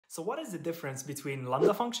So what is the difference between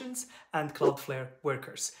Lambda functions and Cloudflare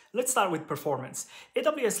workers? Let's start with performance.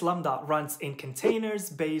 AWS Lambda runs in containers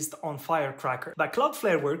based on Firecracker, but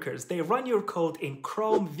Cloudflare workers, they run your code in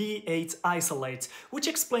Chrome V8 isolate, which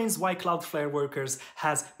explains why Cloudflare workers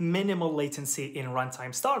has minimal latency in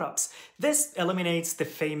runtime startups. This eliminates the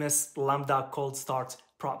famous Lambda cold start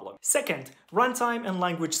problem. Second, runtime and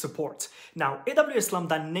language support. Now, AWS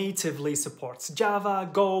Lambda natively supports Java,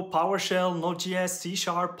 Go, PowerShell, Node.js, C#,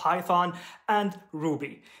 Python, and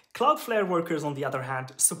Ruby. Cloudflare workers, on the other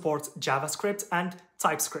hand, support JavaScript and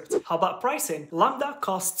TypeScript. How about pricing? Lambda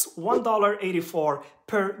costs $1.84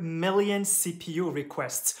 per million CPU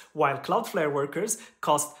requests, while Cloudflare workers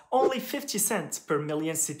cost only 50 cents per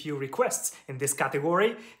million CPU requests. In this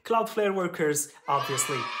category, Cloudflare workers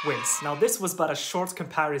obviously wins. Now, this was but a short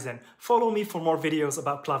comparison. Follow me for more videos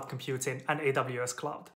about cloud computing and AWS Cloud.